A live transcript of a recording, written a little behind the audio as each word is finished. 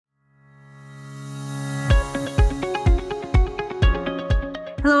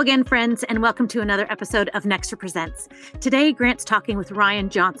again, friends, and welcome to another episode of Nextra Presents. Today, Grant's talking with Ryan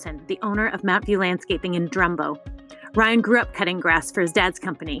Johnson, the owner of Mountview Landscaping in Drumbo. Ryan grew up cutting grass for his dad's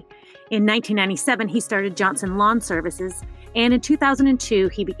company. In 1997, he started Johnson Lawn Services, and in 2002,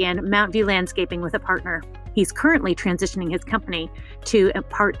 he began Mountview Landscaping with a partner. He's currently transitioning his company to a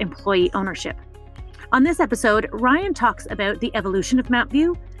part employee ownership. On this episode, Ryan talks about the evolution of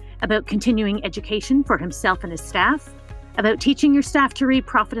Mountview, about continuing education for himself and his staff, about teaching your staff to read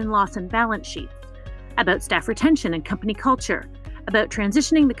profit and loss and balance sheets, about staff retention and company culture, about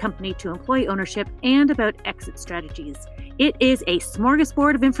transitioning the company to employee ownership, and about exit strategies. It is a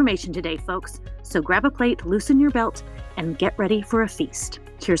smorgasbord of information today, folks. So grab a plate, loosen your belt, and get ready for a feast.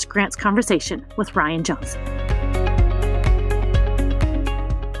 Here's Grant's conversation with Ryan Johnson.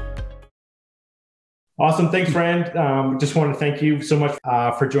 Awesome. Thanks, Ryan. Just want to thank you so much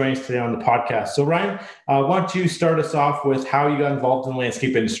for joining us today on the podcast. So, Ryan, why don't you start us off with how you got involved in the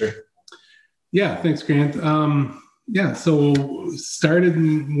landscape industry? Yeah, thanks, Grant. So started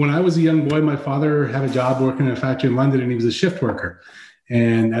when I was a young boy. My father had a job working in a factory in London, and he was a shift worker.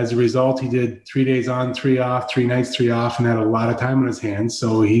 And as a result, he did 3 days on, 3 off, 3 nights, 3 off, and had a lot of time on his hands.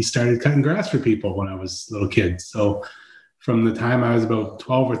 So he started cutting grass for people when I was a little kid. So from the time I was about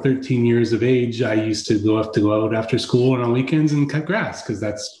 12 or 13 years of age, I used to go out after school and on weekends and cut grass because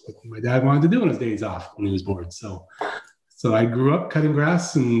that's what my dad wanted to do on his days off when he was bored. So I grew up cutting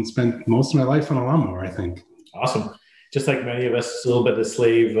grass and spent most of my life on a lawnmower, I think. Awesome. Just like many of us, a little bit of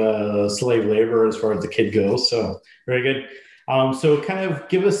slave labor as far as the kid goes. So very good. So kind of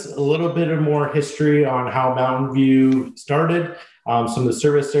give us a little bit of more history on how Mountain View started, some of the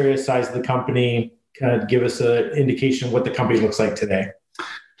service area, size of the company, kind of give us an indication of what the company looks like today.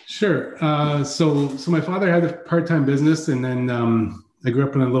 Sure. So my father had a part-time business, and then I grew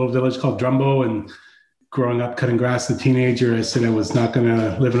up in a little village called Drumbo, and growing up cutting grass as a teenager, I said I was not going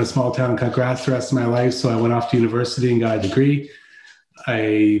to live in a small town and cut grass the rest of my life. So I went off to university and got a degree.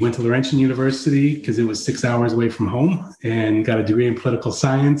 I went to Laurentian University because it was 6 hours away from home, and got a degree in political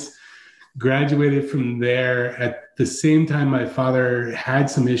science. Graduated from there. At the same time, my father had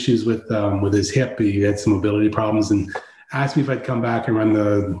some issues with his hip. He had some mobility problems, and asked me if I'd come back and run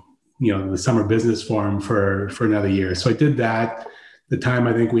the summer business for him for another year. So I did that. At the time,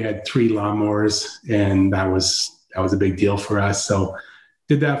 I think we had 3 lawnmowers, and that was a big deal for us. So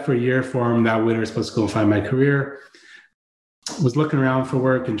did that for a year for him. That winter, I was supposed to go and find my career. Was looking around for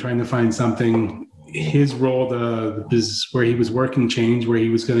work and trying to find something. His role, the business where he was working, changed, where he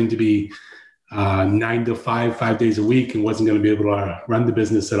was going to be 9 to 5 days a week, and wasn't going to be able to run the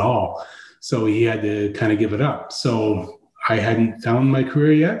business at all. So he had to kind of give it up. So I hadn't found my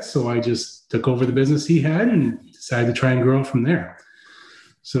career yet. So I just took over the business he had and decided to try and grow it from there.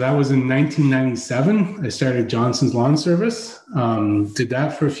 So that was in 1997. I started Johnson's Lawn Service, did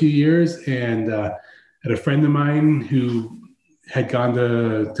that for a few years, and had a friend of mine who had gone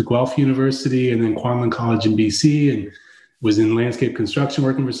to Guelph University and then Quanland College in BC, and was in landscape construction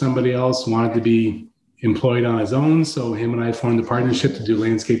working for somebody else, wanted to be employed on his own. So him and I formed a partnership to do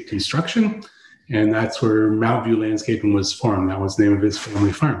landscape construction. And that's where Mountview Landscaping was formed. That was the name of his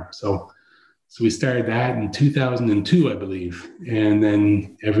family farm. So we started that in 2002, I believe. And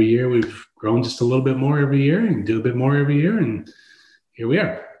then every year we've grown just a little bit more every year and do a bit more every year. And here we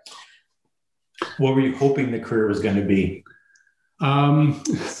are. What were you hoping the career was going to be?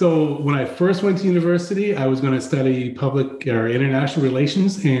 So when I first went to university, I was going to study public or international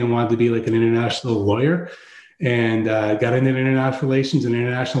relations and wanted to be like an international lawyer, and got into international relations and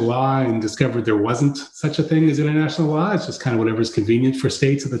international law and discovered there wasn't such a thing as international law. It's just kind of whatever's convenient for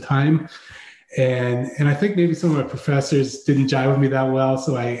states at the time. And I think maybe some of my professors didn't jive with me that well.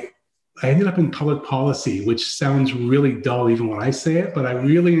 So I ended up in public policy, which sounds really dull even when I say it, but I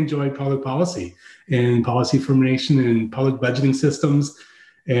really enjoyed public policy and policy formation and public budgeting systems.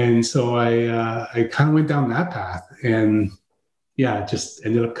 And so I kind of went down that path, and just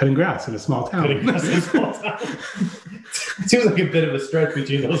ended up cutting grass in a small town. Seems like a bit of a stretch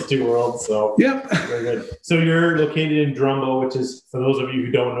between those two worlds. So yep. Very good. So you're located in Drumbo, which is, for those of you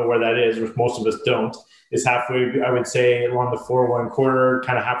who don't know where that is, which most of us don't, is halfway, I would say, along the 401 corridor,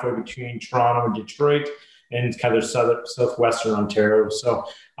 kind of halfway between Toronto and Detroit, and kind of southwestern Ontario. So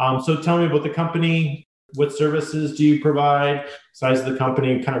tell me about the company. What services do you provide? Size of the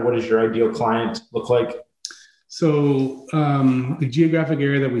company, kind of what does your ideal client look like? So the geographic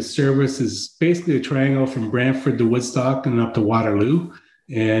area that we service is basically a triangle from Brantford to Woodstock and up to Waterloo.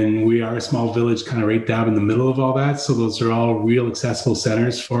 And we are a small village kind of right dab in the middle of all that. So those are all real accessible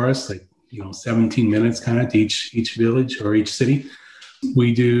centers for us, like 17 minutes kind of to each village or each city.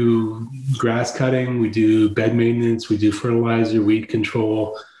 We do grass cutting, we do bed maintenance, we do fertilizer, weed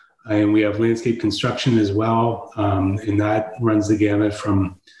control, And we have landscape construction as well. And that runs the gamut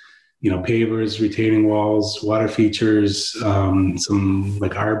from, pavers, retaining walls, water features, some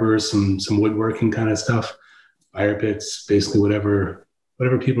like arbors, some woodworking kind of stuff, fire pits, basically whatever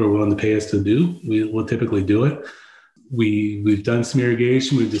people are willing to pay us to do, we will typically do it. We've done some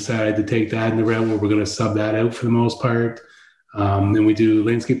irrigation. We've decided to take that in the route where we're going to sub that out for the most part. And we do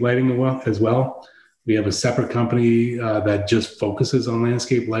landscape lighting as well. We have a separate company that just focuses on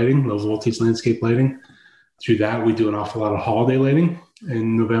landscape lighting, low voltage landscape lighting. Through that, we do an awful lot of holiday lighting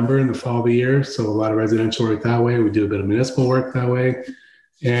in November and the fall of the year. So a lot of residential work that way. We do a bit of municipal work that way.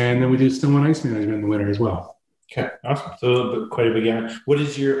 And then we do snow and ice management in the winter as well. Okay, awesome. So quite a big gamut. What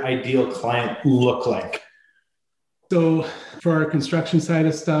does your ideal client look like? So for our construction side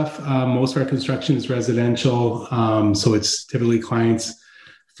of stuff, most of our construction is residential. So it's typically clients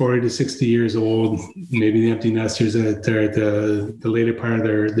 40 to 60 years old, maybe the empty nesters that they're at the later part of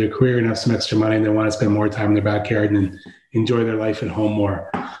their career and have some extra money and they want to spend more time in their backyard and enjoy their life at home more.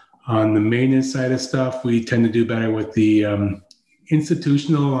 On the maintenance side of stuff, we tend to do better with the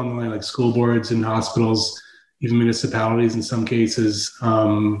institutional on the line, like school boards and hospitals, even municipalities in some cases,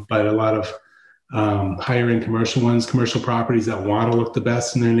 but a lot of higher end commercial ones, commercial properties that want to look the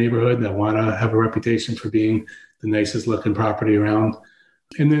best in their neighborhood, that want to have a reputation for being the nicest looking property around.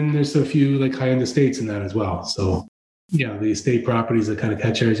 And then there's a few like high end estates in that as well. So yeah, the estate properties that kind of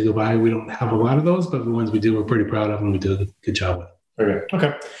catch your as you go by, we don't have a lot of those, but the ones we do, we're pretty proud of and we do a good job with.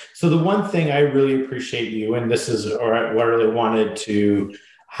 Okay. So the one thing I really appreciate you, and this is what I really wanted to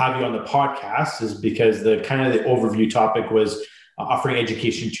have you on the podcast, is because the kind of the overview topic was offering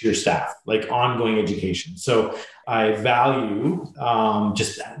education to your staff, like ongoing education. So I value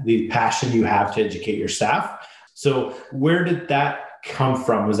just the passion you have to educate your staff. So where did that come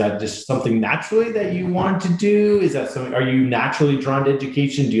from? Was that just something naturally that you wanted to do? Is that something, are you naturally drawn to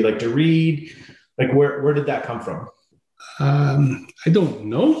education? Do you like to read? Like where did that come from? I don't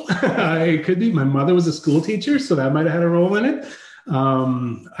know. It could be. My mother was a school teacher, so that might have had a role in it.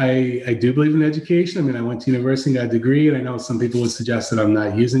 I do believe in education. I mean, I went to university and got a degree, and I know some people would suggest that I'm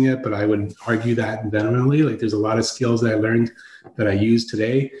not using it, but I would argue that vehemently. Like there's a lot of skills that I learned that I use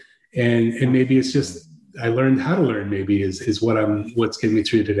today. And maybe it's just, I learned how to learn, maybe is what's getting me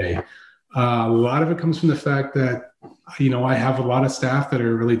through today. A lot of it comes from the fact that, I have a lot of staff that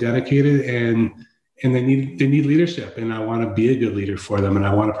are really dedicated and they need leadership, and I want to be a good leader for them, and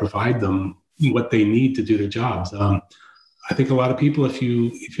I want to provide them what they need to do their jobs. I think a lot of people, if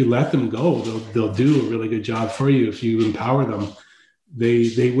you let them go, they'll do a really good job for you. If you empower them,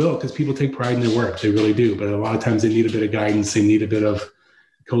 they will, because people take pride in their work. They really do. But a lot of times they need a bit of guidance. They need a bit of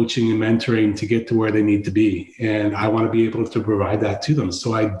coaching and mentoring to get to where they need to be. And I want to be able to provide that to them.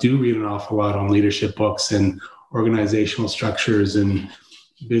 So I do read an awful lot on leadership books and organizational structures and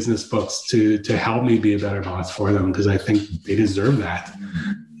business books to help me be a better boss for them, because I think they deserve that.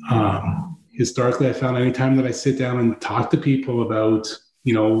 Historically, I found anytime that I sit down and talk to people about,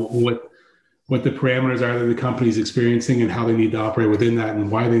 what the parameters are that the company's experiencing and how they need to operate within that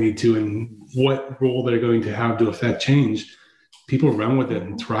and why they need to and what role they're going to have to affect change, people run with it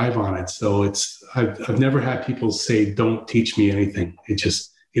and thrive on it. So I've never had people say, don't teach me anything.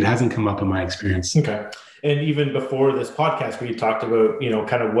 It hasn't come up in my experience. Okay. And even before this podcast, we talked about,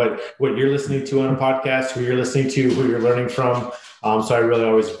 kind of what you're listening to on a podcast, who you're listening to, who you're learning from. So I really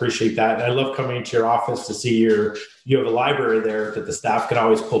always appreciate that. And I love coming into your office to see you have a library there that the staff can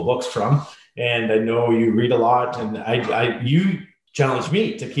always pull books from. And I know you read a lot, and you challenge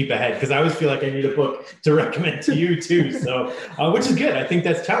me to keep ahead, because I always feel like I need a book to recommend to you too. So, which is good. I think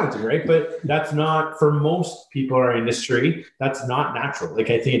that's challenging, right? But that's not, for most people in our industry, that's not natural. Like,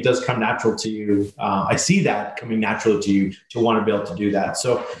 I think it does come natural to you. I see that coming natural to you to want to be able to do that.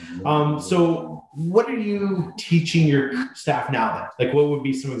 So, so what are you teaching your staff now then? Like, what would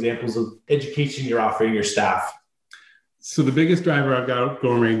be some examples of education you're offering your staff? So the biggest driver I've got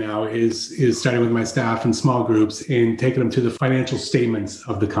going right now is starting with my staff in small groups and taking them to the financial statements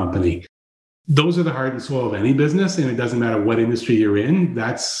of the company. Those are the heart and soul of any business, and it doesn't matter what industry you're in.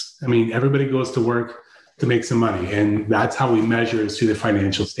 Everybody goes to work to make some money, and that's how we measure is through the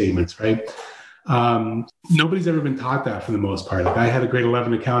financial statements, right? Nobody's ever been taught that for the most part. Like, I had a grade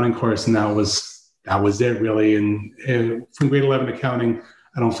 11 accounting course, and that was it really. And from grade 11 accounting,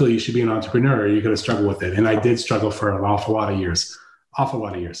 I don't feel you should be an entrepreneur. You're going to struggle with it. And I did struggle for an awful lot of years.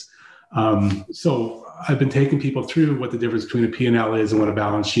 So I've been taking people through what the difference between a P&L is and what a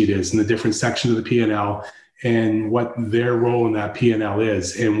balance sheet is, and the different sections of the P&L and what their role in that P&L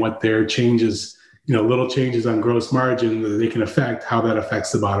is, and what their changes, little changes on gross margin that they can affect, how that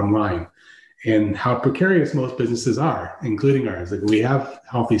affects the bottom line. and how precarious most businesses are, including ours. Like, we have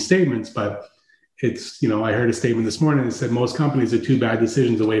healthy statements, but it's, I heard a statement this morning that said most companies are 2 bad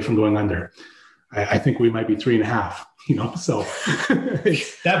decisions away from going under. I think we might be 3.5, so.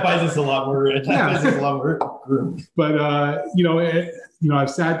 That buys us a lot more. Buys us a lot more room. But, I've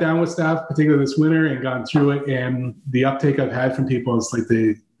sat down with staff, particularly this winter, and gone through it. And the uptake I've had from people is like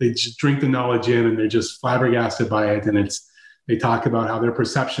they just drink the knowledge in, and they're just flabbergasted by it. And they talk about how their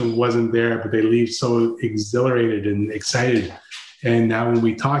perception wasn't there, but they leave so exhilarated and excited. And now when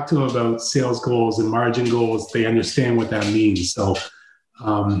we talk to them about sales goals and margin goals, they understand what that means. So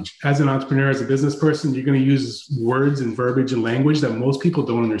as an entrepreneur, as a business person, you're going to use words and verbiage and language that most people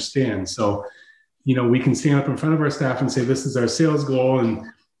don't understand. So, we can stand up in front of our staff and say, this is our sales goal. And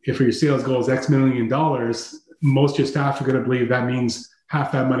if your sales goal is X million dollars, most of your staff are going to believe that means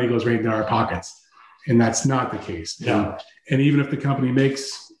half that money goes right into our pockets. And that's not the case. Yeah. And even if the company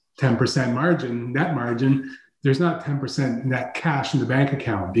makes 10% margin, net margin, there's not 10% net cash in the bank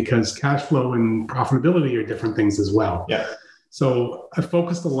account, because cash flow and profitability are different things as well. Yeah. So I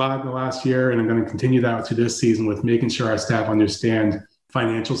focused a lot in the last year, and I'm going to continue that through this season with making sure our staff understand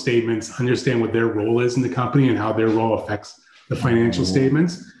financial statements, understand what their role is in the company and how their role affects the financial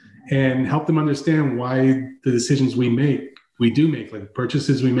statements, and help them understand why the decisions we do make, like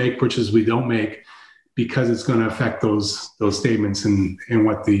purchases we make, purchases we don't make, because it's going to affect those statements and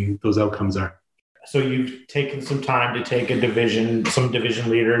what those outcomes are. So you've taken some time to take some division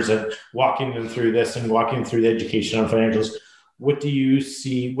leaders, and walking them through this and walking through the education on financials. What do you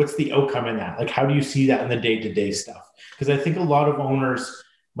see? What's the outcome in that? Like, how do you see that in the day-to-day stuff? Because I think a lot of owners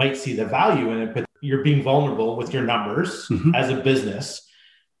might see the value in it, but you're being vulnerable with your numbers as a business.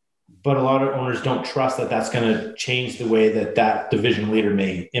 But a lot of owners don't trust that that's going to change the way that division leader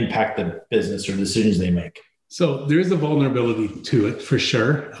may impact the business or decisions they make. So there is a vulnerability to it for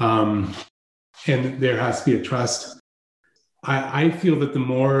sure. And there has to be a trust. I feel that the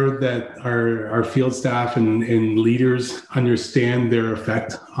more that our field staff and leaders understand their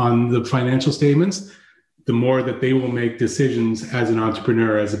effect on the financial statements, the more that they will make decisions as an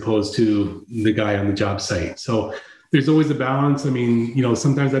entrepreneur as opposed to the guy on the job site. So there's always a balance. I mean,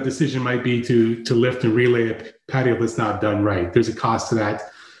 sometimes that decision might be to lift and relay a patio that's not done right. There's a cost to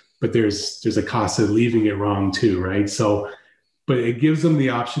that, but there's a cost of leaving it wrong too, right? So, but it gives them the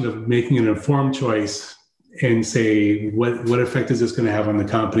option of making an informed choice and say, what effect is this going to have on the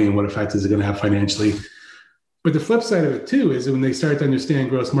company, and what effect is it going to have financially? But the flip side of it too is when they start to understand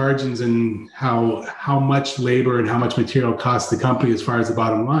gross margins and how much labor and how much material costs the company as far as the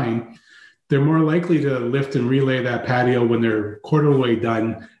bottom line, they're more likely to lift and relay that patio when they're quarter of the way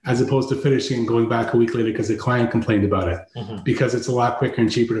done, as opposed to finishing and going back a week later because the client complained about it, because it's a lot quicker and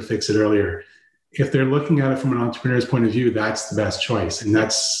cheaper to fix it earlier. If they're looking at it from an entrepreneur's point of view, that's the best choice. And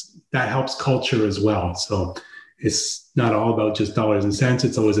that helps culture as well. So it's not all about just dollars and cents.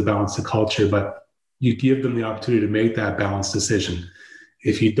 It's always a balance of culture, but you give them the opportunity to make that balanced decision.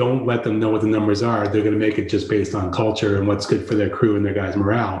 If you don't let them know what the numbers are, they're going to make it just based on culture and what's good for their crew and their guys'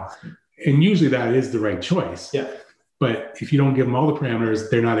 morale. And usually that is the right choice. Yeah. But if you don't give them all the parameters,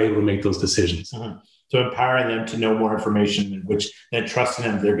 they're not able to make those decisions. So empowering them to know more information, which then trusting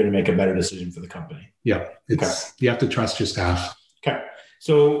them, they're going to make a better decision for the company. Yeah. You have to trust your staff. Okay.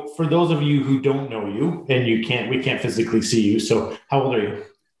 So for those of you who don't know you, and we can't physically see you. So how old are you?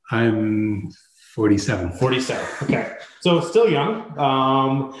 I'm 47. 47. Okay. So still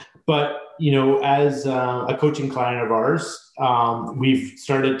young. But as a coaching client of ours, we've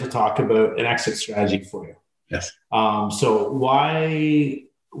started to talk about an exit strategy for you. Yes. So why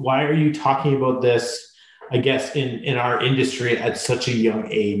are you talking about this, I guess, in our industry at such a young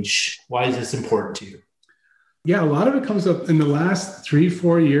age? Why is this important to you? Yeah, a lot of it comes up in the last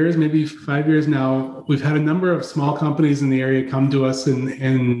 3-4 years, maybe 5 years now. We've had a number of small companies in the area come to us,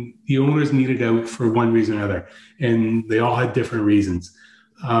 and the owners needed out for one reason or another, and they all had different reasons.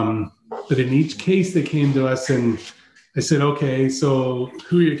 But in each case, they came to us, and I said, okay, so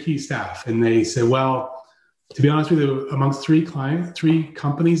who are your key staff? And they said, well, to be honest with you, amongst three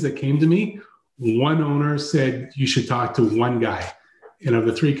companies that came to me, one owner said you should talk to one guy. And of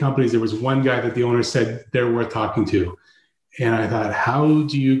the 3 companies, there was one guy that the owner said they're worth talking to. And I thought, how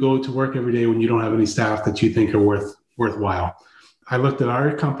do you go to work every day when you don't have any staff that you think are worthwhile? I looked at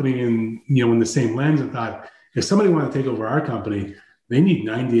our company and, in the same lens and thought, if somebody wanted to take over our company, they need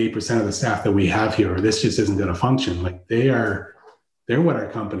 98% of the staff that we have here, or this just isn't going to function. Like they're what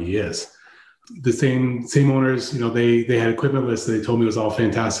our company is. The same owners, they had equipment lists that they told me was all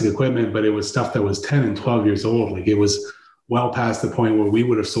fantastic equipment, but it was stuff that was 10 and 12 years old. Like it was well past the point where we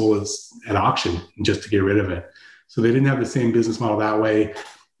would have sold it at auction just to get rid of it. So they didn't have the same business model that way.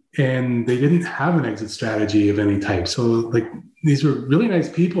 and they didn't have an exit strategy of any type. So like these were really nice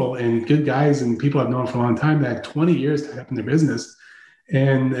people and good guys and people I've known for a long time that had 20 years tied up in their business.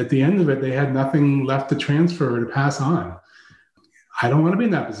 And at the end of it, they had nothing left to transfer or to pass on. I don't want to be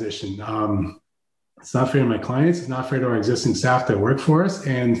in that position. It's not fair to my clients. It's not fair to our existing staff that work for us.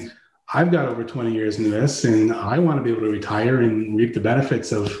 And I've got over 20 years in this, and I want to be able to retire and reap the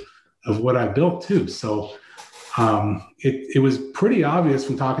benefits of what I've built too. So it was pretty obvious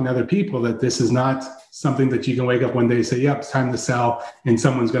from talking to other people that this is not something that you can wake up one day and say, yep, it's time to sell, and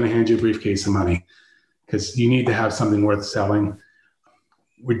someone's going to hand you a briefcase of money, because you need to have something worth selling.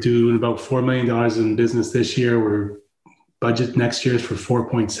 We're doing about $4 million in business this year. We're budget next year is for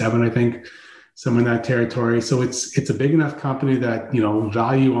 4.7, I think, somewhere in that territory. So it's a big enough company that,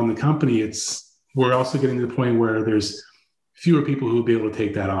 value on the company, we're also getting to the point where there's fewer people who will be able to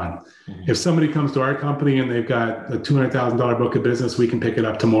take that on. Mm-hmm. If somebody comes to our company and they've got a $200,000 book of business, we can pick it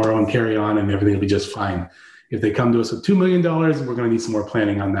up tomorrow and carry on and everything will be just fine. If they come to us with $2 million, we're going to need some more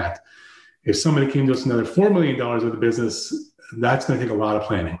planning on that. If somebody came to us with another $4 million worth of business, that's going to take a lot of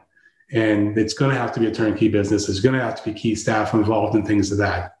planning. And it's going to have to be a turnkey business. There's going to have to be key staff involved in things of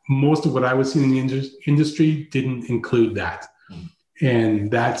that. Most of what I was seeing in the industry didn't include that. Mm-hmm.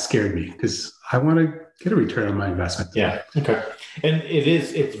 And that scared me because I want to get a return on my investment. Yeah. Okay. And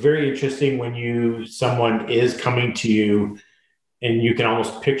it's very interesting when someone is coming to you and you can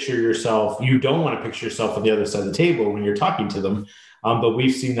almost picture yourself. You don't want to picture yourself on the other side of the table when you're talking to them. But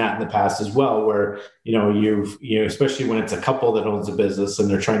we've seen that in the past as well, where, especially when it's a couple that owns a business and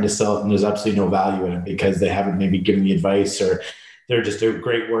they're trying to sell it and there's absolutely no value in it because they haven't maybe given the advice, or they're just a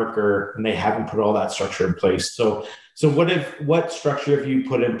great worker and they haven't put all that structure in place. So what structure have you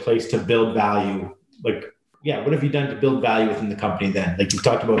put in place to build value? What have you done to build value within the company then? Like, you've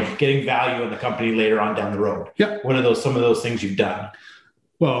talked about getting value in the company later on down the road. Yeah. What are some of those things you've done?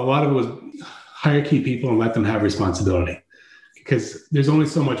 Well, a lot of it was hire key people and let them have responsibility, because there's only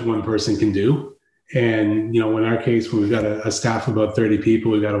so much one person can do. And, in our case, when we've got a staff of about 30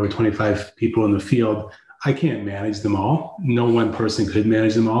 people, we've got over 25 people in the field. I can't manage them all. No one person could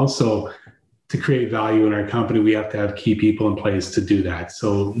manage them all. So to create value in our company, we have to have key people in place to do that.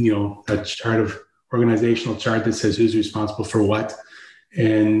 So, a organizational chart that says who's responsible for what.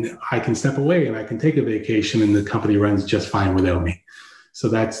 And I can step away and I can take a vacation and the company runs just fine without me. So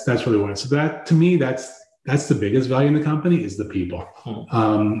that's really what it is. So that, to me, that's the biggest value in the company is the people.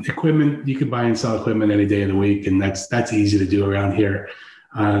 Equipment, you can buy and sell equipment any day of the week, and that's easy to do around here.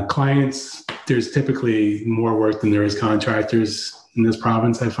 Clients, there's typically more work than there is contractors in this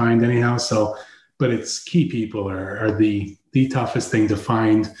province, I find anyhow. So, but it's key people are the toughest thing to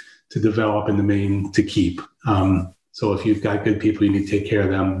find, to develop, and the main to keep. So if you've got good people, you need to take care of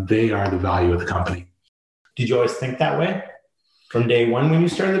them. They are the value of the company. Did you always think that way from day one when you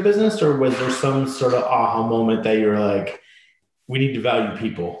started the business, or was there some sort of aha moment that you were like, we need to value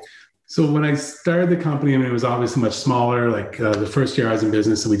people? So when I started the company, it was obviously much smaller. Like the first year I was in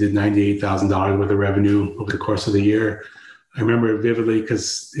business, we did $98,000 worth of revenue over the course of the year. I remember it vividly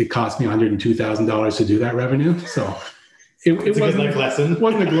because it cost me $102,000 to do that revenue. So it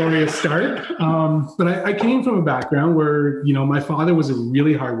wasn't a glorious start. But I came from a background where, my father was a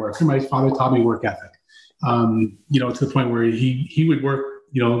really hard worker. My father taught me work ethic, to the point where he would work,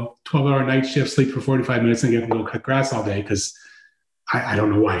 12-hour night shift, sleep for 45 minutes and get to go cut grass all day because I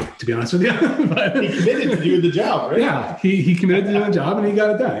don't know why, to be honest with you. But he committed to doing the job, right? Yeah, he committed to doing the job and he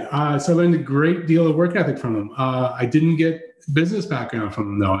got it done. So I learned a great deal of work ethic from him. I didn't get business background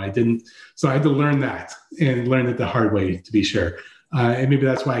from him, though. I didn't. So I had to learn that and learn it the hard way, to be sure. And maybe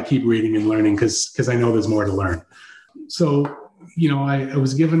that's why I keep reading and learning, because I know there's more to learn. So, I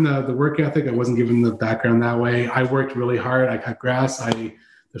was given the work ethic. I wasn't given the background that way. I worked really hard. I cut grass.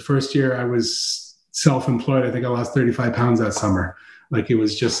 The first year I was self-employed. I think I lost 35 pounds that summer. Like, it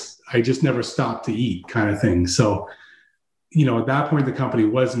was I just never stopped to eat kind of thing. So, at that point, the company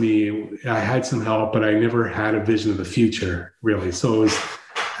was me. I had some help, but I never had a vision of the future, really. So it was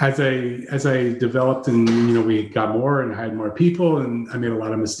as I developed and, we got more and had more people, and I made a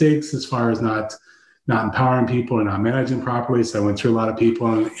lot of mistakes as far as not empowering people and not managing properly. So I went through a lot of people,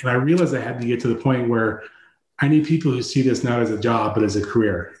 and I realized I had to get to the point where I need people who see this not as a job, but as a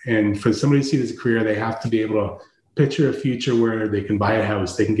career. And for somebody to see it as a career, they have to be able to picture a future where they can buy a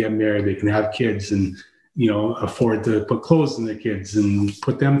house, they can get married, they can have kids, and afford to put clothes on their kids and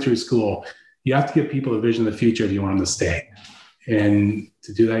put them through school. You have to give people a vision of the future if you want them to stay. And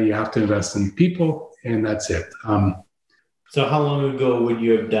to do that, you have to invest in people, and that's it. So how long ago would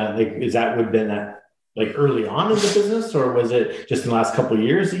you have done, would have been that early on in the business, or was it just in the last couple of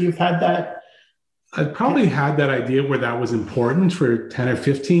years that you've had that? I probably had that idea where that was important for 10 or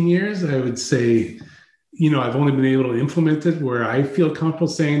 15 years. I would say, I've only been able to implement it where I feel comfortable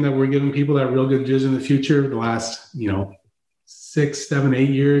saying that we're giving people that real good vision in the future the last, 6, 7, 8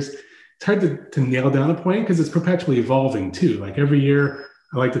 years. It's hard to nail down a point because it's perpetually evolving too. Like every year,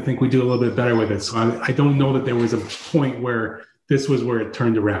 I like to think we do a little bit better with it. So I don't know that there was a point where this was where it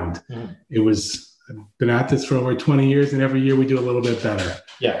turned around. Mm. I've been at this for over 20 years and every year we do a little bit better.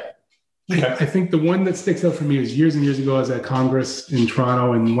 Yeah. Okay. I think the one that sticks out for me was years and years ago I was at Congress in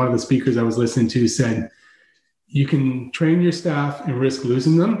Toronto, and one of the speakers I was listening to said, you can train your staff and risk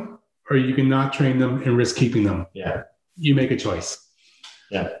losing them, or you can not train them and risk keeping them. Yeah. You make a choice.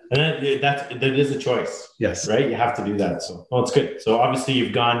 Yeah. And that is a choice. Yes. Right? You have to do that. So, well, it's good. So obviously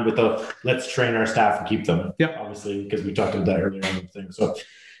you've gone with let's train our staff and keep them. Yeah. Obviously, because we talked about that earlier on the thing.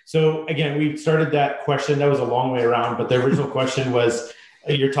 So again, we started that question. That was a long way around, but the original question was,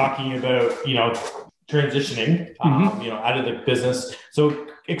 you're talking about, transitioning, out of the business. So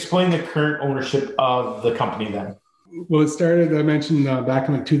explain the current ownership of the company then. Well, it started, I mentioned back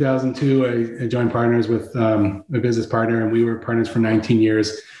in 2002, I joined partners with a business partner, and we were partners for 19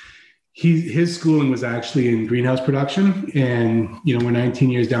 years. His schooling was actually in greenhouse production, and, we're 19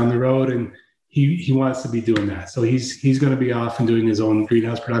 years down the road, and he wants to be doing that. So he's going to be off and doing his own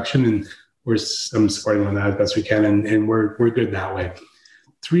greenhouse production, and I'm supporting him on that as best we can, and we're good that way.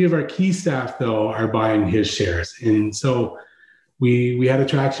 3 of our key staff, though, are buying his shares. And so we had a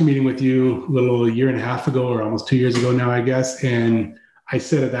traction meeting with you a year and a half ago, or almost 2 years ago now, I guess. And I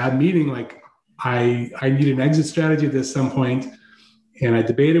said at that meeting, like, I need an exit strategy at some point. And I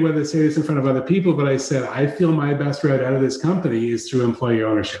debated whether to say this in front of other people, but I said, I feel my best route out of this company is through employee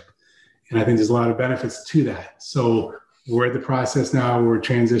ownership. And I think there's a lot of benefits to that. So we're at the process now. We're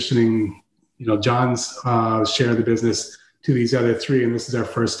transitioning, John's share of the business to these other 3, and this is our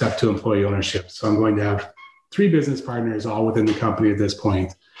first step to employee ownership. So I'm going to have 3 business partners all within the company at this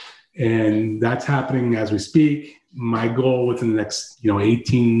point. And that's happening as we speak. My goal within the next,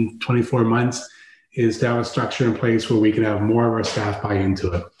 18, 24 months is to have a structure in place where we can have more of our staff buy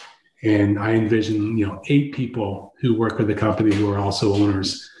into it. And I envision, 8 people who work with the company who are also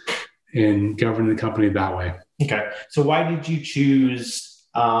owners and govern the company that way. Okay. So why did you choose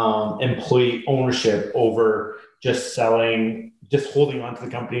employee ownership over just holding on to the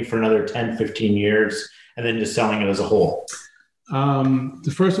company for another 10, 15 years and then just selling it as a whole?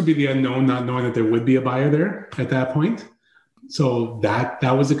 The first would be the unknown, not knowing that there would be a buyer there at that point. So that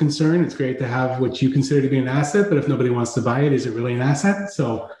was a concern. It's great to have what you consider to be an asset, but if nobody wants to buy it, is it really an asset?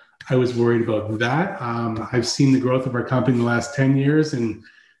 So I was worried about that. I've seen the growth of our company in the last 10 years, and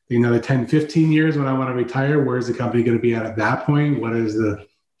another 10, 15 years when I want to retire, where's the company going to be at that point?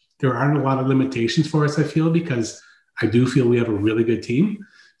 There aren't a lot of limitations for us, I feel, because I do feel we have a really good team.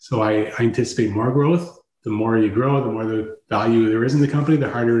 So I anticipate more growth. The more you grow, the more the value there is in the company, the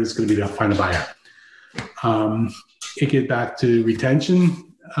harder it's going to be to find a buyer. It gets back to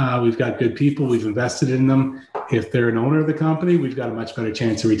retention. We've got good people. We've invested in them. If they're an owner of the company, we've got a much better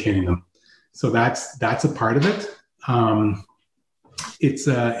chance of retaining them. So that's a part of it.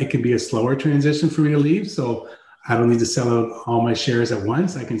 It can be a slower transition for me to leave. So I don't need to sell out all my shares at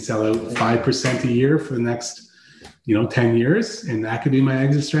once. I can sell out 5% a year for the next, 10 years. And that could be my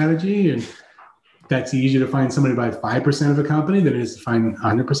exit strategy. And that's easier to find somebody to buy 5% of a company than it is to find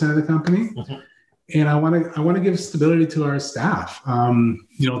 100% of the company. Mm-hmm. And I want to give stability to our staff.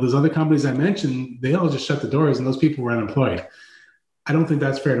 Those other companies I mentioned, they all just shut the doors and those people were unemployed. I don't think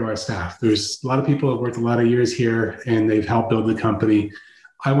that's fair to our staff. There's a lot of people who have worked a lot of years here and they've helped build the company.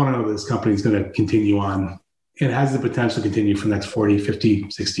 I want to know this company is going to continue on. It has the potential to continue for the next 40,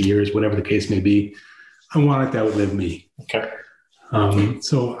 50, 60 years, whatever the case may be. I want it to outlive me. Okay.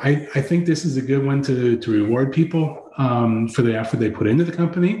 So I think this is a good one to reward people for the effort they put into the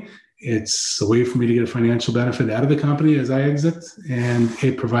company. It's a way for me to get a financial benefit out of the company as I exit, and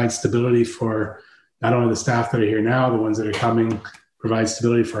it provides stability for not only the staff that are here now, the ones that are coming, provides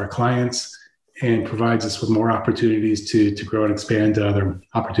stability for our clients, and provides us with more opportunities to grow and expand to other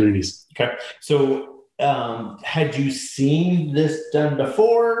opportunities. Okay. So had you seen this done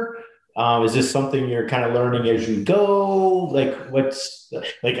before? Is this something you're kind of learning as you go?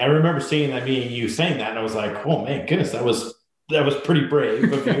 I remember seeing that meeting, you saying that, and I was like, oh man, goodness, that was pretty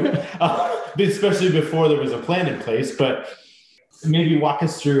brave of you, especially before there was a plan in place. But maybe walk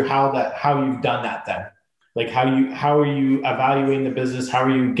us through how you've done that then. Like how are you evaluating the business? How are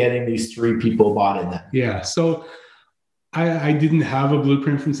you getting these 3 people bought in then? Yeah. So I didn't have a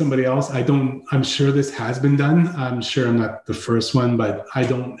blueprint from somebody else. I'm sure this has been done. I'm sure I'm not the first one, but I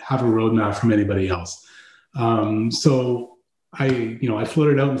don't have a roadmap from anybody else. So I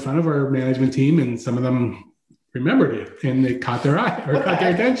floated out in front of our management team, and some of them remembered it, and it caught their eye or caught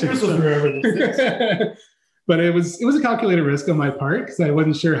their attention. You're supposed to remember this. But it was a calculated risk on my part because I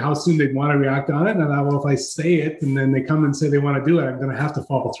wasn't sure how soon they'd want to react on it. And I thought, well, if I say it and then they come and say they want to do it, I'm going to have to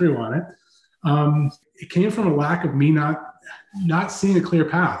follow through on it. It came from a lack of me not seeing a clear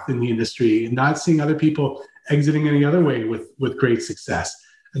path in the industry and not seeing other people exiting any other way with great success.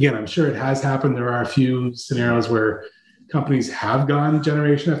 Again, I'm sure it has happened. There are a few scenarios where companies have gone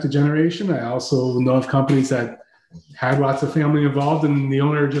generation after generation. I also know of companies that had lots of family involved and the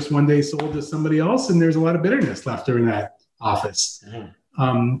owner just one day sold to somebody else, and there's a lot of bitterness left during that office.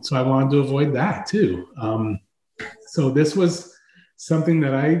 So I wanted to avoid that too. So this was something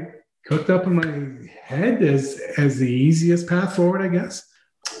that I cooked up in my head as the easiest path forward, I guess.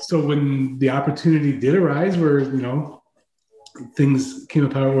 So when the opportunity did arise where, things came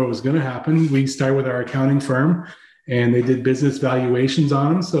about where it was going to happen, we started with our accounting firm and they did business valuations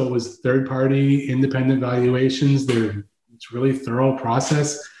on them. So it was third-party independent valuations. It's really thorough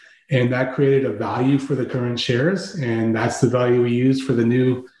process. And that created a value for the current shares. And that's the value we used for the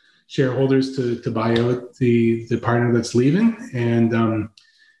new shareholders to buy out the partner that's leaving. And,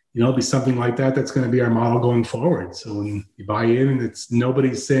 it'll be something like that. That's going to be our model going forward. So when you buy in and it's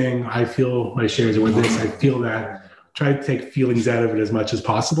nobody's saying, I feel my shares are worth this, I feel that, try to take feelings out of it as much as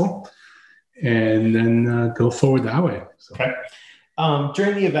possible. And then go forward that way. So. Okay.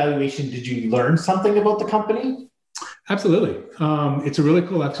 During the evaluation, did you learn something about the company? Absolutely. It's a really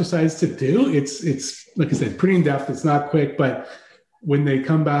cool exercise to do. It's like I said, pretty in depth. It's not quick, but when they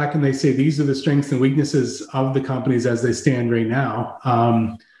come back and they say, these are the strengths and weaknesses of the companies as they stand right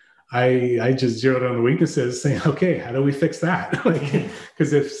now, I just zeroed on the weaknesses saying, okay, how do we fix that?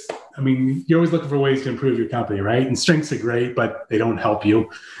 Because you're always looking for ways to improve your company, right? And strengths are great, but they don't help you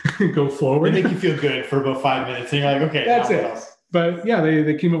go forward. They make you feel good for about 5 minutes. And you're like, okay, that's it. Else? But yeah,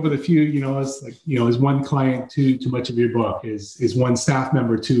 they came up with a few, is one client too much of your book? Is one staff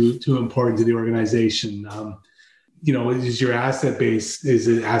member too important to the organization? Is your asset base, is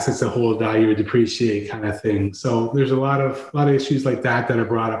it assets that hold value or depreciate kind of thing? So there's a lot of issues like that are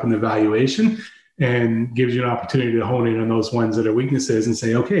brought up in the valuation and gives you an opportunity to hone in on those ones that are weaknesses and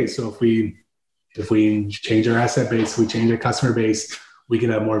say, okay, so if we change our asset base, we change our customer base, we can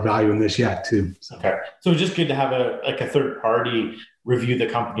have more value in this yet too. So. Okay. So just good to have a third party review the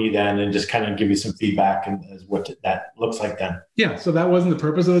company then and just kind of give you some feedback and as what that looks like then. Yeah. So that wasn't the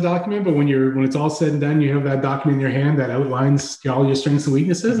purpose of the document, but when it's all said and done, you have that document in your hand that outlines all your strengths and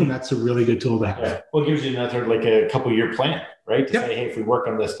weaknesses. And that's a really good tool to have. Yeah. Well, it gives you another, like a couple year plan, right? To say, hey, if we work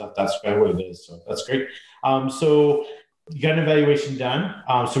on this stuff, that's kind of what it is. So that's great. So you got an evaluation done.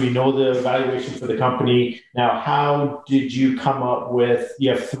 So we know the evaluation for the company. Now, how did you come up with,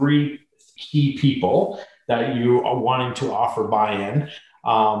 you have 3 key people that you are wanting to offer buy-in.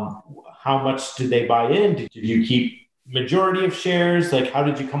 How much did they buy in? Did you keep majority of shares? Like, how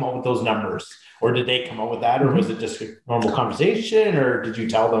did you come up with those numbers? Or did they come up with that? Or was it just a normal conversation? Or did you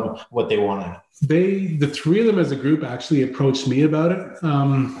tell them what they wanted? The 3 of them as a group actually approached me about it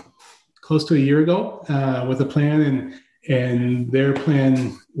close to a year ago with a plan. And their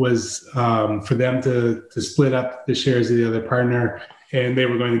plan was for them to split up the shares of the other partner. And they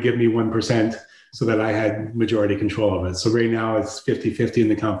were going to give me 1%. So that I had majority control of it. So right now it's 50-50 in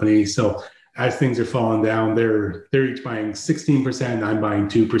the company. So as things are falling down, they're each buying 16%, and I'm buying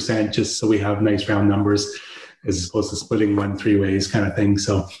 2%, just so we have nice round numbers, as opposed to splitting 1-3 ways kind of thing.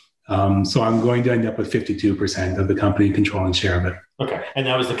 So I'm going to end up with 52% of the company controlling share of it. Okay. And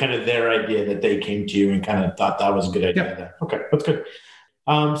that was the kind of their idea that they came to you and kind of thought that was a good idea. Yep. There. Okay, that's good.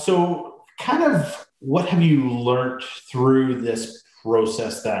 So kind of what have you learned through this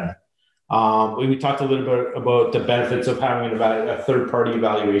process then? We talked a little bit about the benefits of having a third-party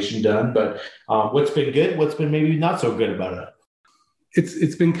evaluation done, but what's been good? What's been maybe not so good about it?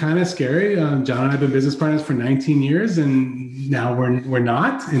 It's been kind of scary. John and I have been business partners for 19 years, and now we're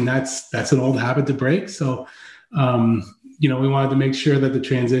not, and that's an old habit to break. So, we wanted to make sure that the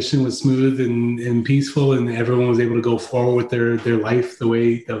transition was smooth and peaceful, and everyone was able to go forward with their life the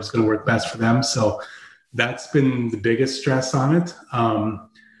way that was going to work best for them. So, that's been the biggest stress on it.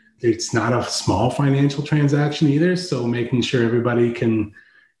 It's not a small financial transaction either. So making sure everybody can,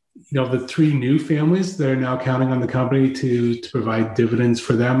 the 3 new families that are now counting on the company to provide dividends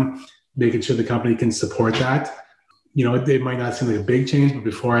for them, making sure the company can support that. It might not seem like a big change, but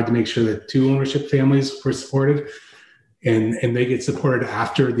before I had to make sure that 2 ownership families were supported and they get supported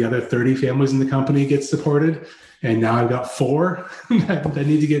after the other 30 families in the company get supported. And now I've got 4 that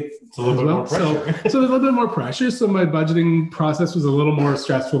need to get a little bit more pressure. So a little bit more pressure. So my budgeting process was a little more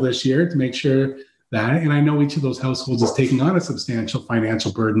stressful this year to make sure that. And I know each of those households is taking on a substantial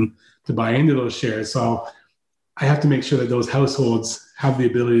financial burden to buy into those shares. So I have to make sure that those households have the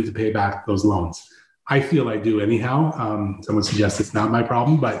ability to pay back those loans. I feel I do anyhow. Someone suggests it's not my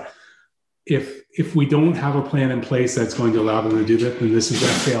problem, but if we don't have a plan in place that's going to allow them to do that, then this is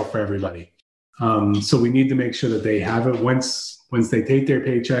going to fail for everybody. So we need to make sure that they have it once they take their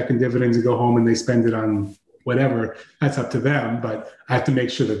paycheck and dividends and go home and they spend it on whatever, that's up to them. But I have to make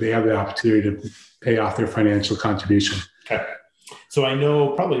sure that they have the opportunity to pay off their financial contribution. Okay. So I know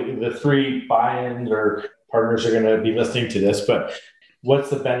probably the 3 buy-ins or partners are going to be listening to this, but what's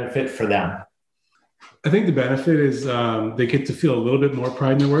the benefit for them? I think the benefit is they get to feel a little bit more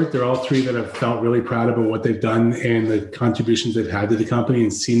pride in their work. They're all 3 that have felt really proud about what they've done and the contributions they've had to the company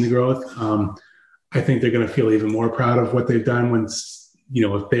and seen the growth. I think they're going to feel even more proud of what they've done once,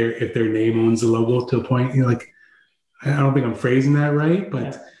 if their name owns the logo to a point. I don't think I'm phrasing that right,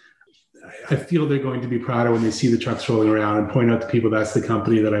 but I feel they're going to be prouder when they see the trucks rolling around and point out to people that's the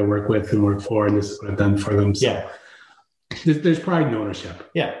company that I work with and work for, and this is what I've done for them. So there's pride in ownership.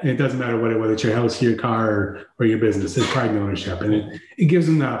 Yeah. And it doesn't matter whether it's your house, your car, or your business. There's pride in ownership, and it gives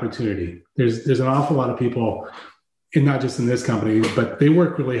them the opportunity. There's an awful lot of people, and not just in this company, but they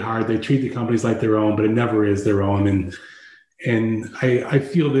work really hard. They treat the companies like their own, but it never is their own. And I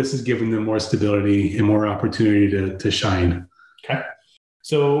feel this has given them more stability and more opportunity to shine. Okay.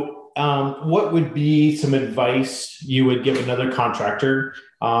 So what would be some advice you would give another contractor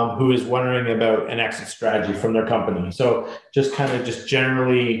who is wondering about an exit strategy from their company? So just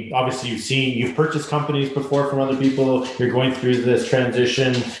generally, obviously you've purchased companies before from other people. You're going through this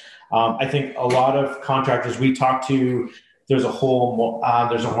transition. I think a lot of contractors we talk to, there's a whole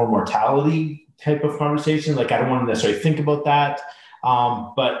mortality type of conversation. I don't want to necessarily think about that.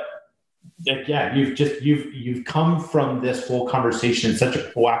 But you've come from this whole conversation in such a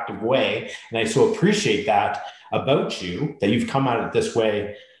proactive way. And I so appreciate that about you, that you've come at it this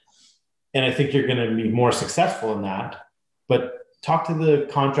way. And I think you're going to be more successful in that. But talk to the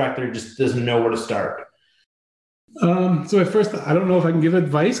contractor who just doesn't know where to start. So at first, I don't know if I can give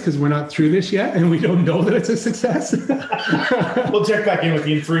advice because we're not through this yet and we don't know that it's a success. We'll check back in with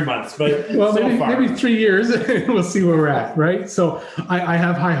you in 3 months, but maybe 3 years and we'll see where we're at. Right. So I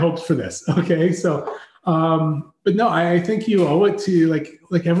have high hopes for this. Okay. So, but no, I think you owe it to like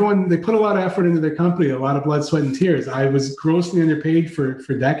everyone, they put a lot of effort into their company, a lot of blood, sweat, and tears. I was grossly underpaid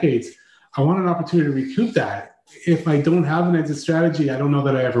for decades. I want an opportunity to recoup that. If I don't have an exit strategy, I don't know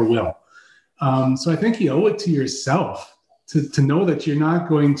that I ever will. So I think you owe it to yourself to know that you're not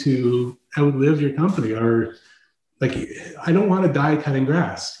going to outlive your company, or I don't want to die cutting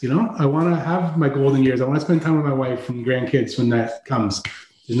grass. I want to have my golden years. I want to spend time with my wife and grandkids when that comes.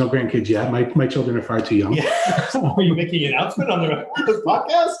 There's no grandkids yet. My children are far too young. Yeah. Are you making an announcement on the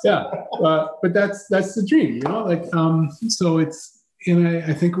podcast? Yeah. But that's the dream, so it's, and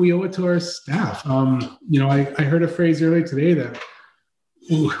I think we owe it to our staff. I heard a phrase earlier today that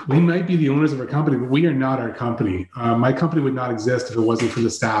we might be the owners of our company, but we are not our company. My company would not exist if it wasn't for the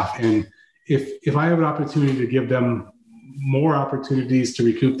staff. And if I have an opportunity to give them more opportunities to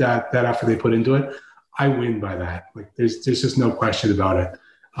recoup that effort they put into it, I win by that. There's just no question about it.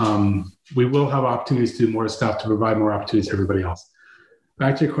 We will have opportunities to do more stuff to provide more opportunities to everybody else.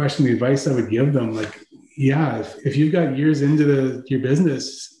 Back to your question, the advice I would give them, if you've got years into your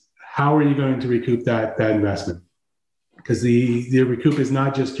business, how are you going to recoup that investment? Because the recoup is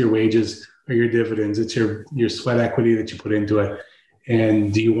not just your wages or your dividends, it's your sweat equity that you put into it.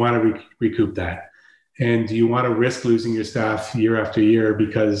 And do you want to recoup that? And do you want to risk losing your staff year after year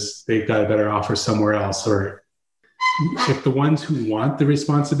because they've got a better offer somewhere else? Or if the ones who want the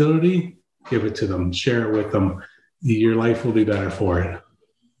responsibility, give it to them, share it with them. Your life will be better for it.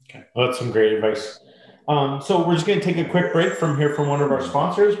 Okay. Well, that's some great advice. So we're just going to take a quick break from one of our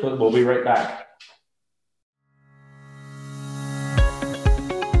sponsors, but we'll be right back.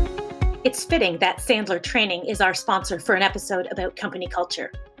 It's fitting that Sandler Training is our sponsor for an episode about company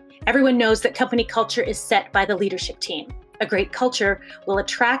culture. Everyone knows that company culture is set by the leadership team. A great culture will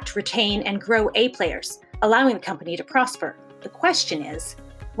attract, retain, and grow A players, allowing the company to prosper. The question is,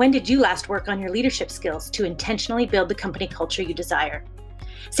 when did you last work on your leadership skills to intentionally build the company culture you desire?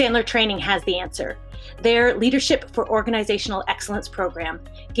 Sandler Training has the answer. Their Leadership for Organizational Excellence program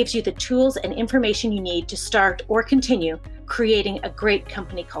gives you the tools and information you need to start or continue creating a great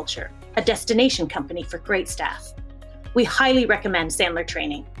company culture, a destination company for great staff. We highly recommend Sandler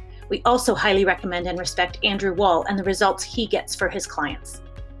Training. We also highly recommend and respect Andrew Wall and the results he gets for his clients.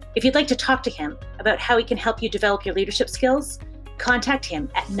 If you'd like to talk to him about how he can help you develop your leadership skills, contact him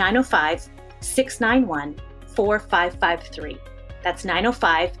at 905-691-4553. That's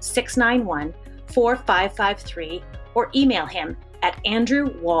 905-691-4553. 4553 or email him at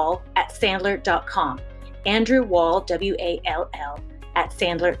andrewwall@sandler.com. Andrew Wall, W-A-L-L,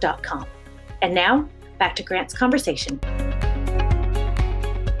 @sandler.com. And now, back to Grant's conversation.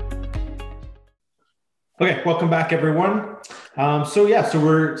 Okay, welcome back, everyone. So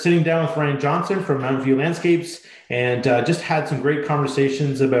we're sitting down with Ryan Johnson from Mountain View Landscapes, and just had some great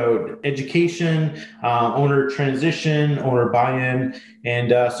conversations about education, owner transition, owner buy-in.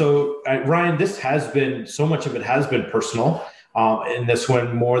 And Ryan, so much of it has been personal. In this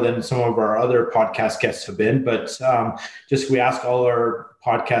one more than some of our other podcast guests have been, but we ask all our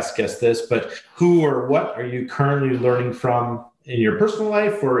podcast guests this, but who or what are you currently learning from in your personal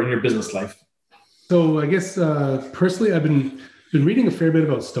life or in your business life? So I guess personally, I've been reading a fair bit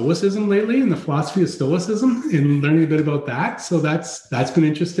about Stoicism lately and the philosophy of Stoicism and learning a bit about that. So that's been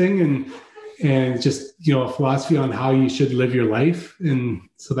interesting and just, a philosophy on how you should live your life. And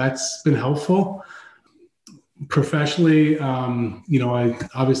so that's been helpful. Professionally,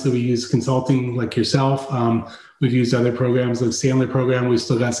 we use consulting like yourself. We've used other programs like Sandler program. We've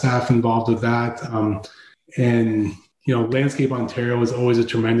still got staff involved with that. Landscape Ontario is always a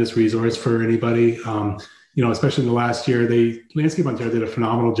tremendous resource for anybody. Especially in the last year, Landscape Ontario did a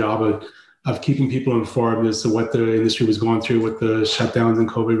phenomenal job of keeping people informed as to what the industry was going through with the shutdowns and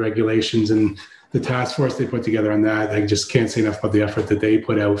COVID regulations, and the task force they put together on that. I just can't say enough about the effort that they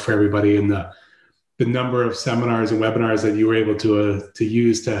put out for everybody, and the number of seminars and webinars that you were able to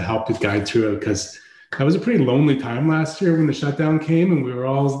use to help guide through it, because that was a pretty lonely time last year when the shutdown came and we were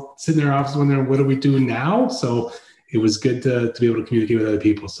all sitting in our office wondering, what do we do now? So it was good to be able to communicate with other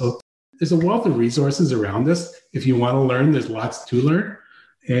people. So there's a wealth of resources around us. If you want to learn, there's lots to learn.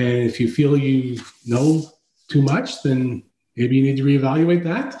 And if you feel you know too much, then maybe you need to reevaluate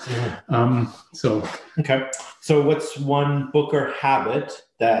that. Yeah. Okay. So what's one book or habit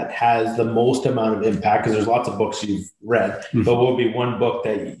that has the most amount of impact? Because there's lots of books you've read, but what would be one book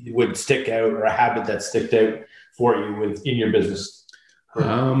that would stick out, or a habit that sticked out for you in your business?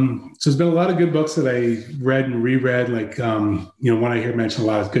 So there's been a lot of good books that I read and reread. Like, one I hear mentioned a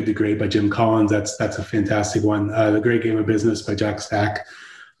lot is Good to Great by Jim Collins. That's a fantastic one. The Great Game of Business by Jack Stack.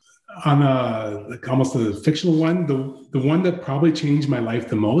 On almost a fictional one, the one that probably changed my life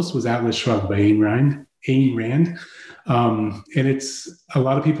the most was Atlas Shrugged by Ayn Rand. And it's, a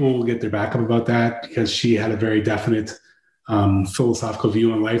lot of people will get their back up about that because she had a very definite philosophical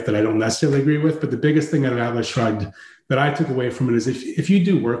view on life that I don't necessarily agree with. But the biggest thing out of Atlas Shrugged that I took away from it is if you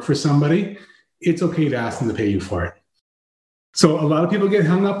do work for somebody, it's okay to ask them to pay you for it. So a lot of people get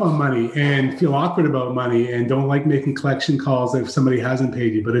hung up on money and feel awkward about money and don't like making collection calls if somebody hasn't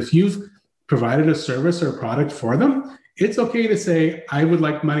paid you. But if you've provided a service or a product for them, it's okay to say, I would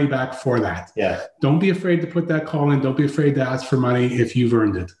like money back for that. Yeah. Don't be afraid to put that call in. Don't be afraid to ask for money if you've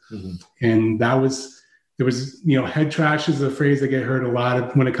earned it. Mm-hmm. And there was, head trash is a phrase that get heard a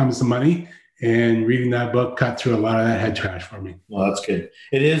lot when it comes to money. And reading that book cut through a lot of that head trash for me. Well, that's good.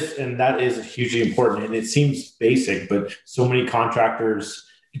 It is, and that is hugely important. And it seems basic, but so many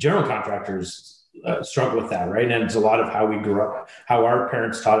general contractors struggle with that, right? And it's a lot of how we grew up, how our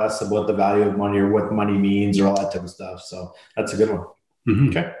parents taught us about the value of money or what money means or all that type of stuff. So that's a good one. Mm-hmm.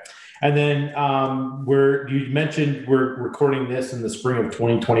 Okay. And then you mentioned we're recording this in the spring of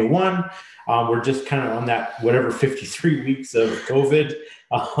 2021. We're just kind of on that, 53 weeks of COVID.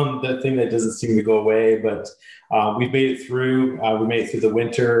 The thing that doesn't seem to go away, but we've made it through. We made it through the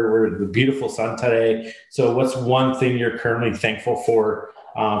winter. We're in the beautiful sun today. So what's one thing you're currently thankful for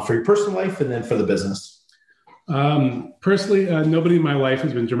your personal life and then for the business? Personally, nobody in my life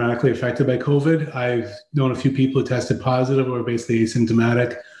has been dramatically affected by COVID. I've known a few people who tested positive or basically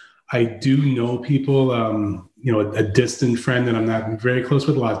asymptomatic. I do know people, a distant friend that I'm not very close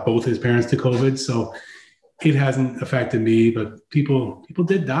with, lost both his parents to COVID. So it hasn't affected me, but people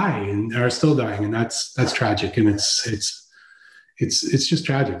did die and are still dying, and that's tragic. And it's just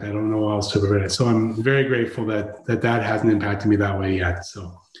tragic. I don't know how else to prevent it. So I'm very grateful that hasn't impacted me that way yet.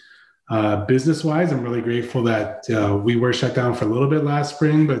 So business wise, I'm really grateful that we were shut down for a little bit last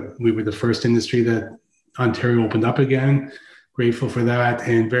spring, but we were the first industry that Ontario opened up again. Grateful for that,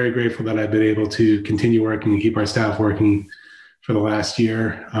 and very grateful that I've been able to continue working and keep our staff working for the last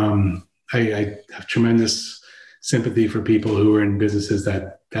year. I have tremendous sympathy for people who are in businesses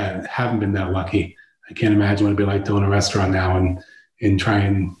that haven't been that lucky. I can't imagine what it'd be like to own a restaurant now and try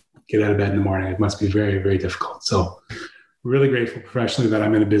and get out of bed in the morning. It must be very, very difficult. So really grateful professionally that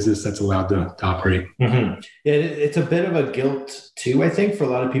I'm in a business that's allowed to operate. Mm-hmm. Yeah, it's a bit of a guilt too, I think, for a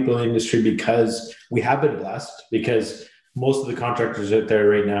lot of people in the industry, because we have been blessed, because most of the contractors out there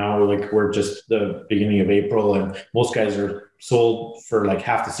right now, like, we're just the beginning of April and most guys are sold for like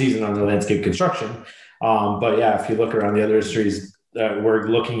half the season on the landscape construction. But yeah, if you look around the other industries, we're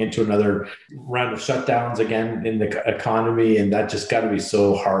looking into another round of shutdowns again in the economy, and that just got to be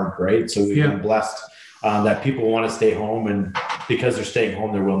so hard, right? So we've been blessed that people want to stay home, and because they're staying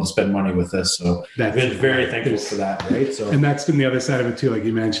home, they're willing to spend money with us. So I've been very thankful for that, right? So, and that's been the other side of it too, like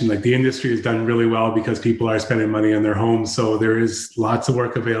you mentioned, like the industry has done really well because people are spending money on their homes. So there is lots of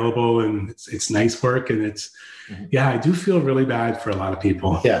work available, and it's nice work, and it's I do feel really bad for a lot of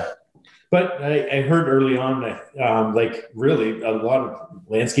people. Yeah. But I heard early on that, like really a lot of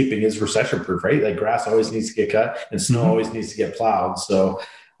landscaping is recession proof, right? Like grass always needs to get cut and snow always needs to get plowed. So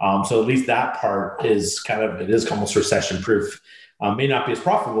at least that part is it is almost recession proof. May not be as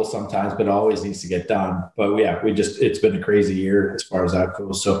profitable sometimes, but it always needs to get done. But it's been a crazy year as far as that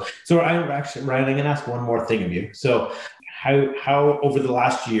goes. So Ryan, I'm going to ask one more thing of you. So how over the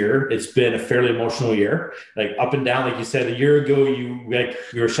last year, it's been a fairly emotional year, like up and down. Like you said, a year ago, you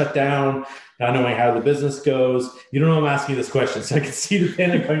were shut down, not knowing how the business goes. You don't know I'm asking this question, so I can see the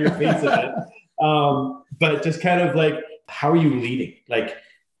panic on your face of it. But just kind of like, how are you leading? Like,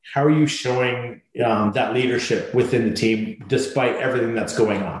 how are you showing that leadership within the team, despite everything that's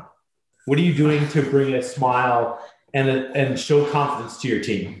going on? What are you doing to bring a smile and show confidence to your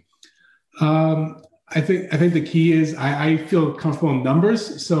team? I think the key is I feel comfortable in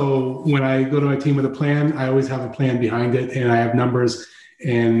numbers. So when I go to a team with a plan, I always have a plan behind it, and I have numbers,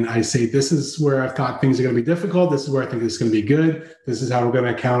 and I say, this is where I thought things are going to be difficult. This is where I think it's going to be good. This is how we're going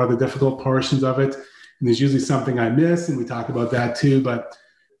to counter the difficult portions of it. And there's usually something I miss, and we talk about that too. But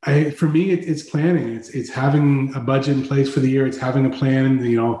for me, it's planning. It's having a budget in place for the year. It's having a plan.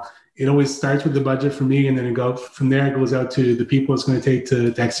 It always starts with the budget for me, and then it goes out to the people it's going to take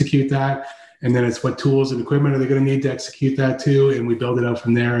to execute that. And then it's what tools and equipment are they going to need to execute that too, and we build it out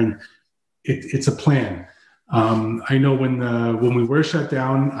from there. And it's a plan. I know when we were shut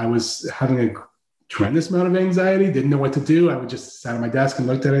down, I was having a tremendous amount of anxiety. Didn't know what to do. I would just sat at my desk and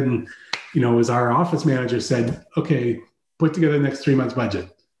looked at it, and as our office manager said, "Okay, put together the next 3 months budget."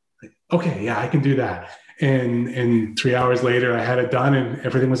 Like, okay, yeah, I can do that. And 3 hours later, I had it done, and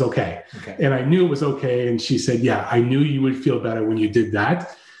everything was okay. And I knew it was okay. And she said, "Yeah, I knew you would feel better when you did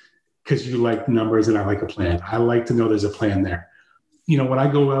that, because you like numbers and I like a plan. I like to know there's a plan there." When I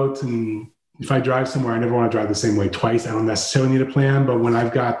go out and if I drive somewhere, I never want to drive the same way twice. I don't necessarily need a plan, but when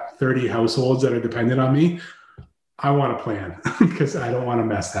I've got 30 households that are dependent on me, I want a plan because I don't want to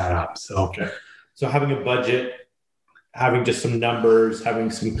mess that up. So having a budget, having just some numbers, having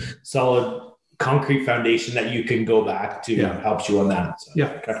some solid concrete foundation that you can go back to helps you on that.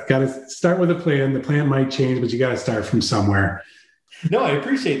 So, got to start with a plan. The plan might change, but you got to start from somewhere. No, I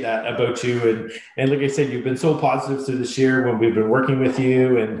appreciate that about you. And like I said, you've been so positive through this year when we've been working with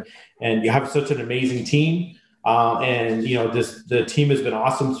you, and you have such an amazing team. The team has been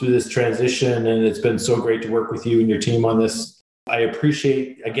awesome through this transition, and it's been so great to work with you and your team on this. I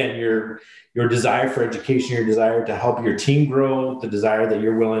appreciate, again, your desire for education, your desire to help your team grow, the desire that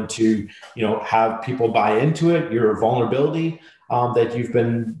you're willing to, have people buy into it, your vulnerability. That you've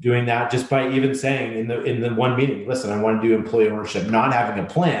been doing that just by even saying in the one meeting, listen, I want to do employee ownership, not having a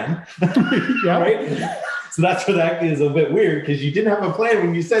plan. Right? So that's where that is a bit weird, because you didn't have a plan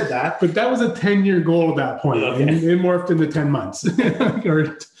when you said that. But that was a 10-year goal at that point. Okay. And it morphed into 10 months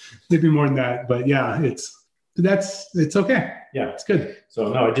or maybe more than that. But yeah, it's okay. Yeah, it's good.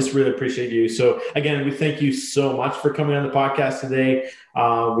 So no, I just really appreciate you. So again, we thank you so much for coming on the podcast today.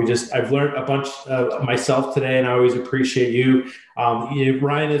 I've learned a bunch myself today, and I always appreciate you.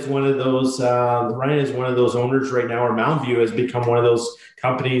 Ryan is one of those owners right now, or Mountain View has become one of those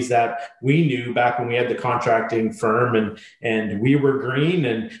companies that we knew back when we had the contracting firm, and we were green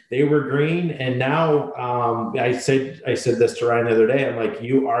and they were green. And now I said this to Ryan the other day. I'm like,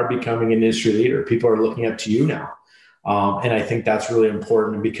 you are becoming an industry leader. People are looking up to you now. And I think that's really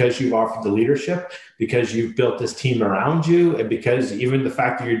important, because you've offered the leadership, because you've built this team around you, and because even the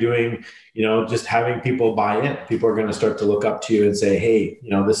fact that you're doing, just having people buy in, people are going to start to look up to you and say, hey,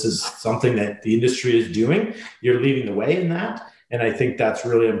 this is something that the industry is doing. You're leading the way in that. And I think that's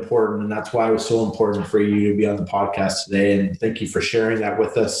really important. And that's why it was so important for you to be on the podcast today. And thank you for sharing that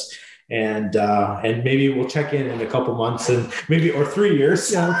with us. And maybe we'll check in a couple months, and or 3 years.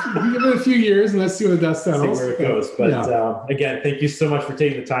 Yeah, give it a few years and let's see where the dust settles. See where it goes. But again, thank you so much for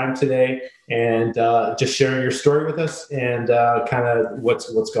taking the time today and just sharing your story with us and kind of what's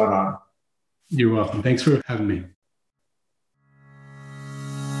gone on. You're welcome. Thanks for having me.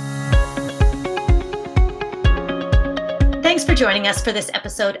 Thanks for joining us for this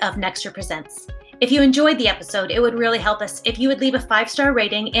episode of Nextra Presents. If you enjoyed the episode, it would really help us if you would leave a 5-star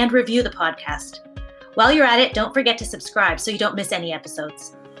rating and review the podcast. While you're at it, don't forget to subscribe so you don't miss any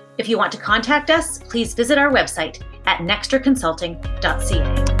episodes. If you want to contact us, please visit our website at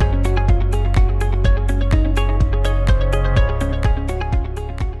nexterconsulting.ca.